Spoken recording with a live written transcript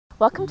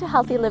Welcome to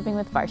Healthy Living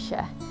with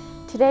Varsha.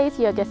 Today's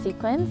yoga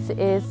sequence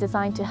is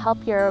designed to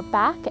help your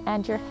back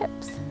and your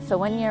hips. So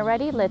when you're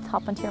ready, let's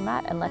hop onto your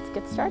mat and let's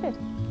get started.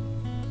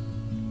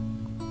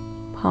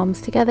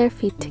 Palms together,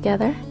 feet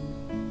together.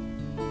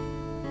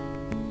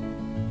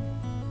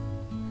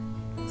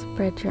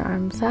 Spread your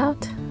arms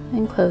out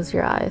and close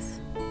your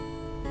eyes.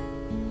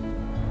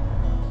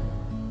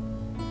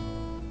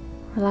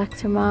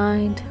 Relax your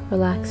mind,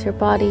 relax your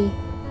body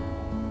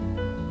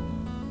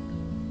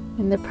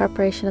in the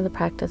preparation of the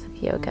practice of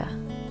yoga.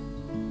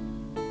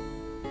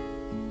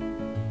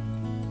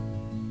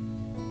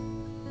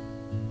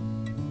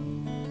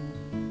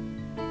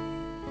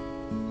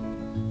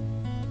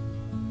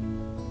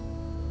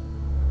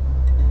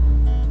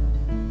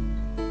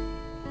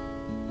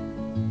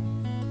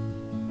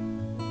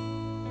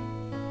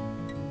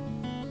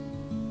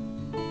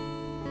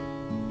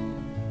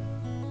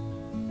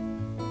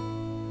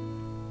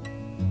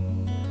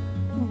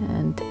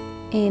 And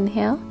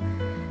inhale.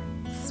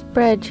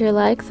 Spread your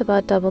legs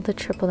about double to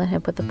triple the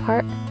hip width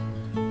apart.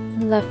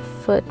 Left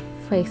foot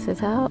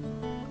faces out.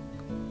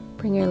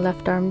 Bring your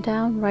left arm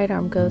down, right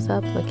arm goes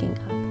up, looking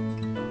up.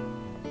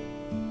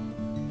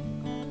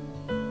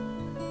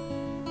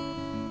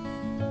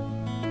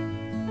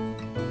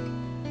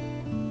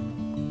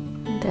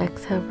 And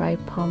exhale,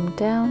 right palm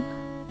down,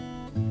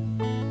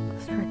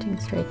 stretching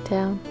straight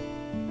down.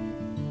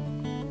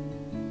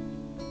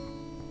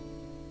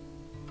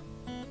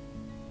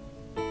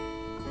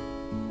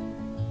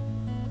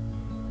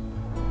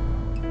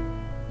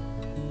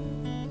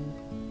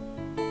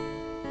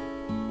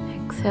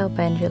 Exhale,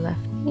 bend your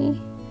left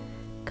knee,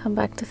 come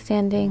back to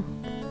standing,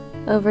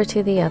 over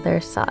to the other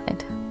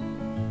side.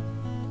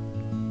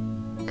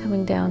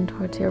 Coming down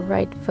towards your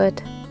right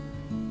foot,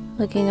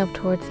 looking up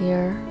towards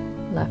your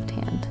left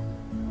hand.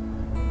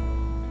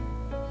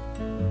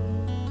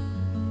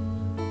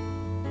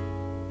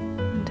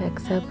 And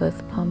exhale,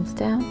 both palms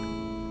down.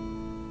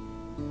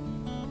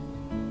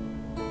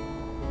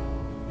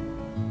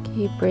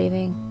 Keep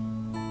breathing.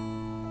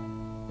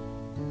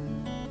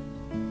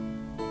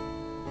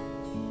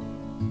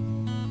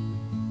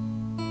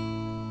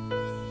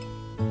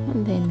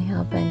 And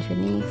inhale, bend your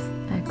knees.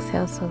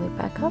 Exhale, slowly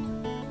back up.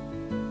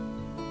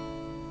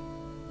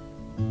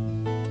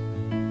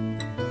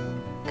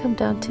 Come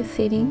down to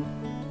seating.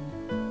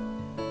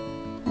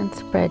 And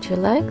spread your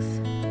legs.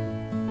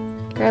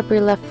 Grab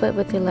your left foot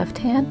with your left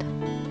hand.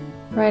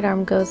 Right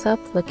arm goes up,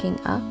 looking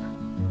up.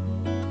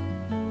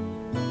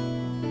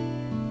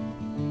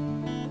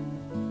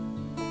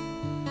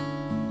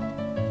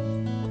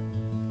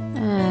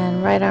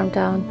 And right arm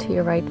down to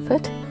your right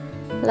foot.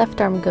 Left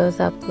arm goes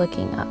up,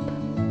 looking up.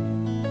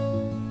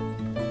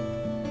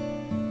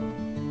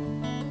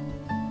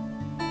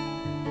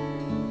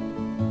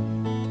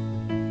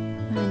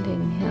 And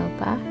inhale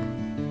back.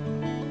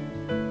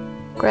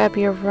 Grab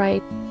your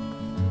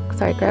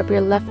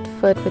left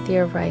foot with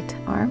your right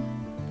arm,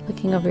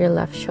 looking over your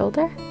left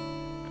shoulder.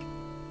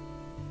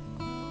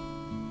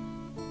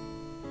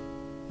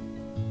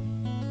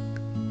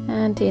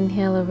 And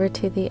inhale over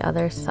to the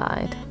other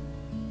side.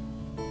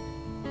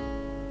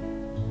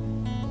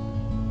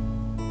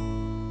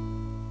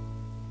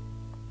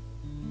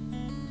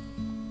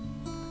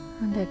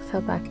 And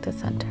exhale back to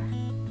center.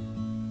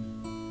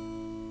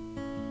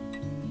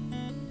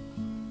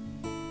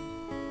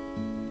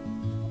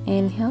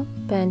 Inhale,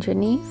 bend your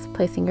knees,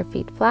 placing your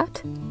feet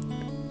flat.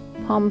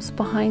 Palms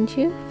behind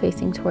you,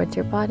 facing towards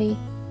your body.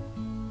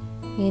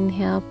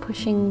 Inhale,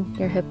 pushing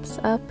your hips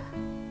up,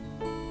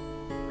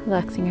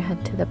 relaxing your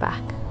head to the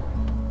back.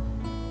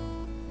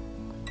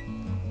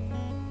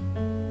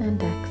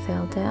 And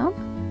exhale down.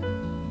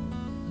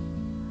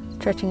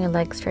 Stretching your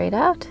legs straight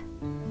out.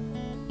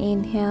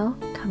 Inhale,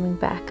 coming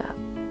back up.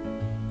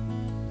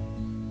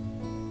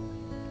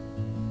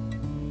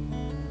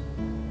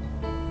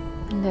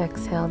 And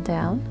exhale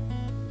down.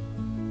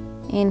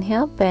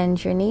 Inhale,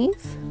 bend your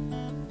knees.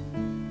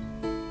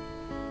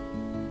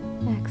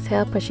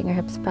 Exhale, pushing your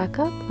hips back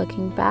up,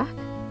 looking back.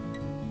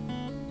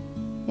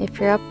 If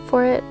you're up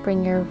for it,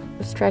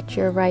 stretch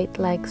your right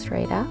leg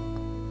straight out.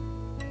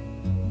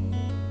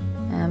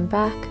 And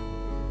back.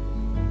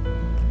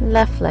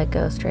 Left leg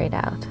goes straight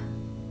out.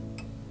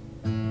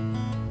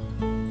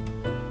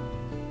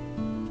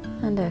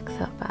 And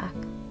exhale back.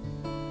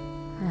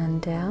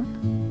 And down.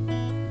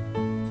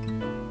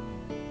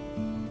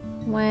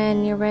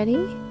 When you're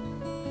ready,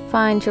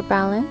 find your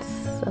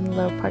balance on the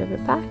lower part of your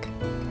back,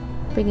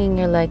 bringing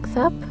your legs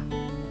up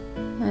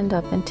and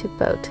up into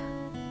boat.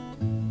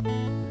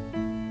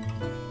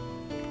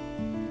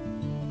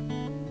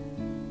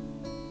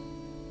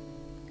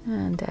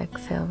 And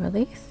exhale,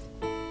 release.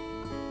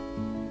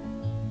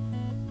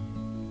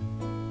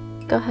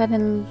 Go ahead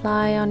and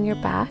lie on your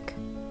back,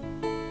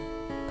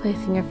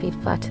 placing your feet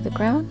flat to the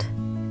ground.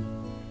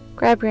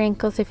 Grab your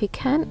ankles if you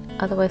can,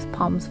 otherwise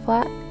palms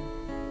flat.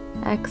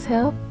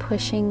 Exhale,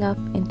 pushing up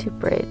into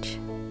bridge.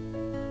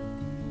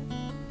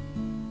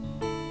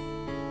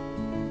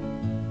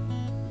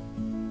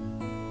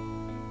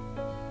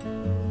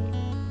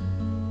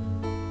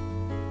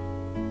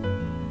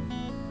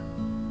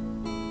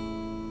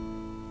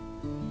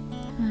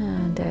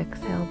 And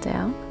exhale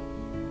down.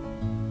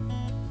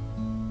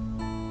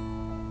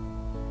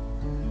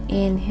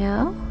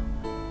 Inhale,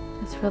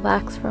 just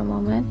relax for a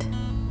moment.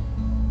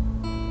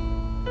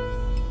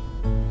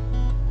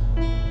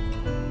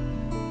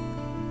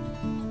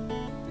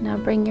 Now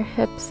bring your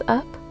hips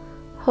up,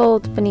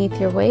 hold beneath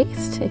your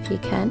waist if you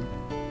can.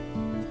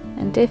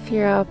 And if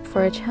you're up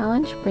for a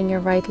challenge, bring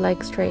your right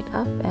leg straight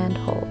up and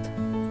hold.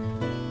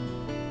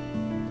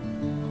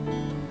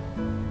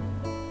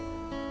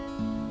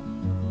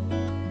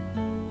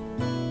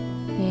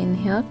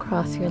 Inhale,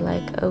 cross your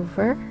leg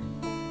over.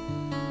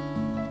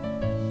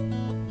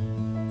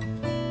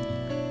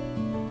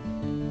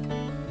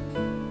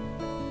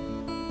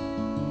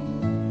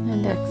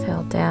 And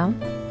exhale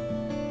down.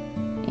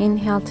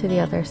 Inhale to the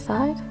other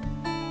side.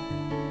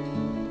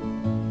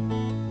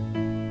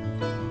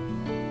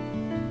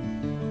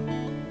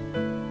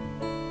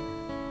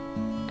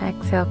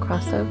 Exhale,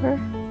 cross over.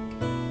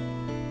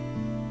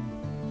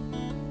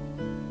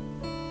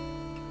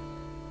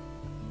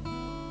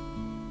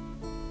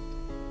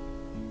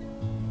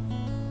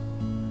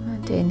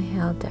 And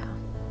inhale down.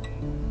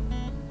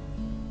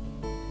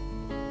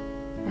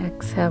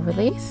 Exhale,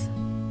 release.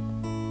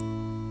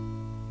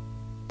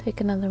 Take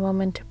another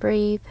moment to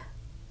breathe.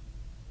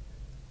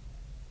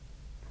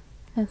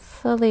 And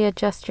slowly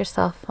adjust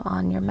yourself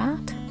on your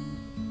mat,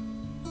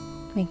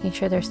 making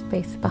sure there's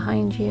space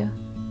behind you.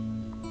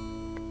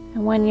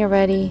 And when you're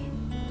ready,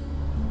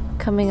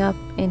 coming up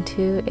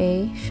into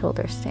a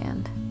shoulder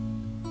stand.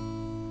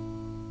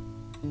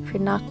 If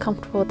you're not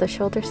comfortable with the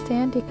shoulder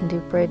stand, you can do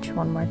bridge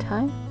one more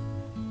time.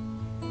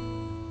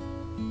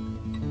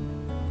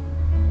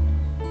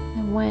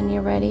 And when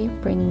you're ready,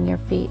 bringing your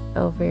feet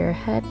over your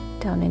head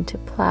down into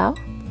plow.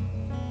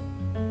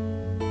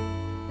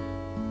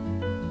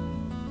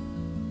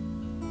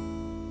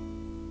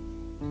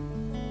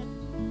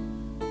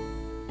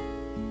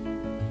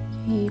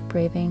 Keep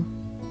breathing.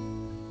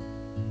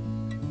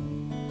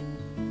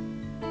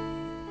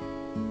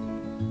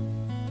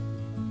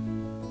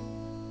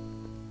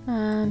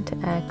 And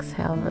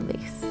exhale,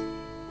 release.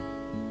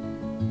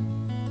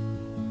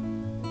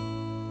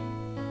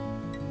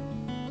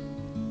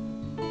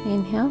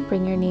 Inhale,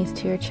 bring your knees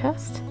to your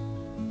chest.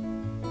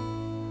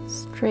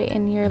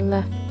 Straighten your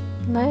left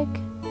leg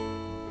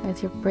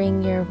as you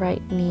bring your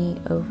right knee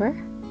over,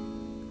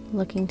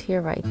 looking to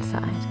your right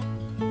side.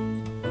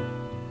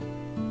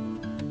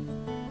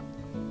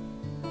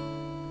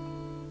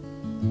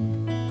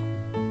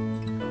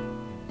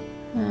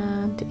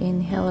 And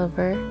inhale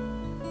over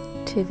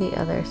to the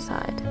other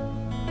side.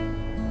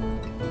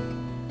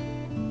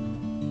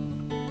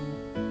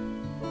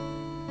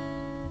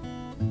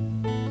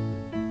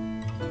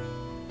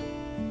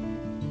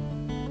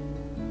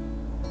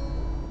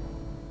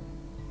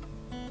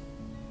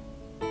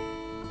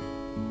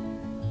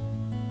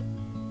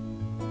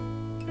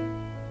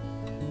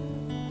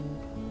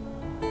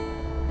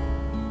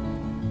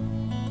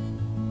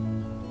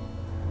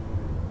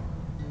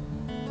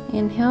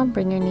 Inhale,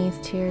 bring your knees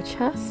to your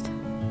chest.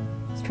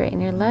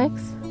 Straighten your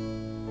legs.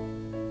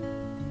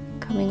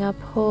 Coming up,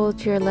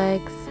 hold your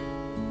legs.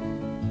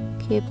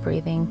 Keep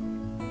breathing.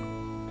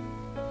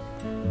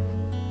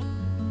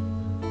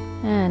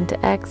 And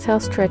exhale,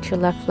 stretch your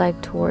left leg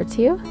towards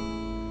you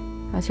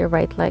as your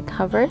right leg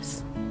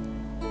hovers.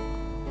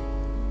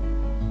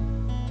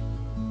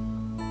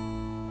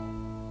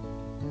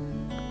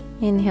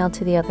 Inhale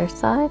to the other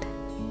side.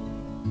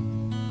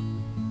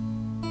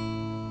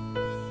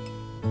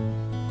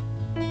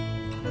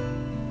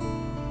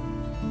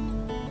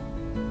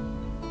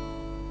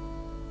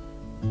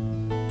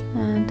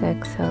 And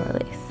exhale,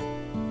 release.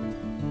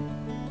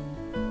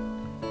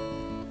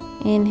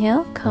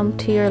 Inhale, come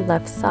to your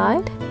left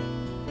side.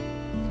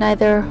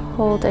 Either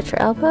hold at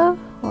your elbow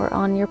or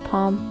on your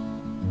palm.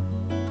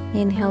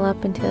 Inhale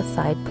up into a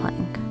side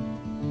plank.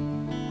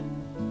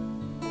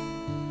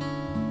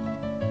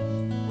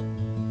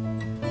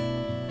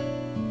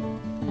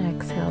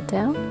 Exhale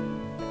down.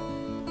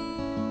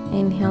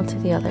 Inhale to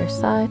the other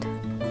side.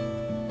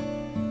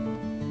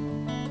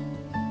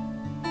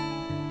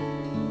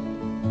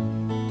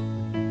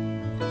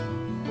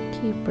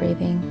 Keep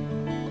breathing.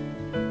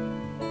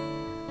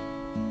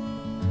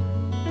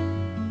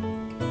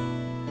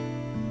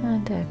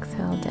 And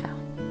exhale down.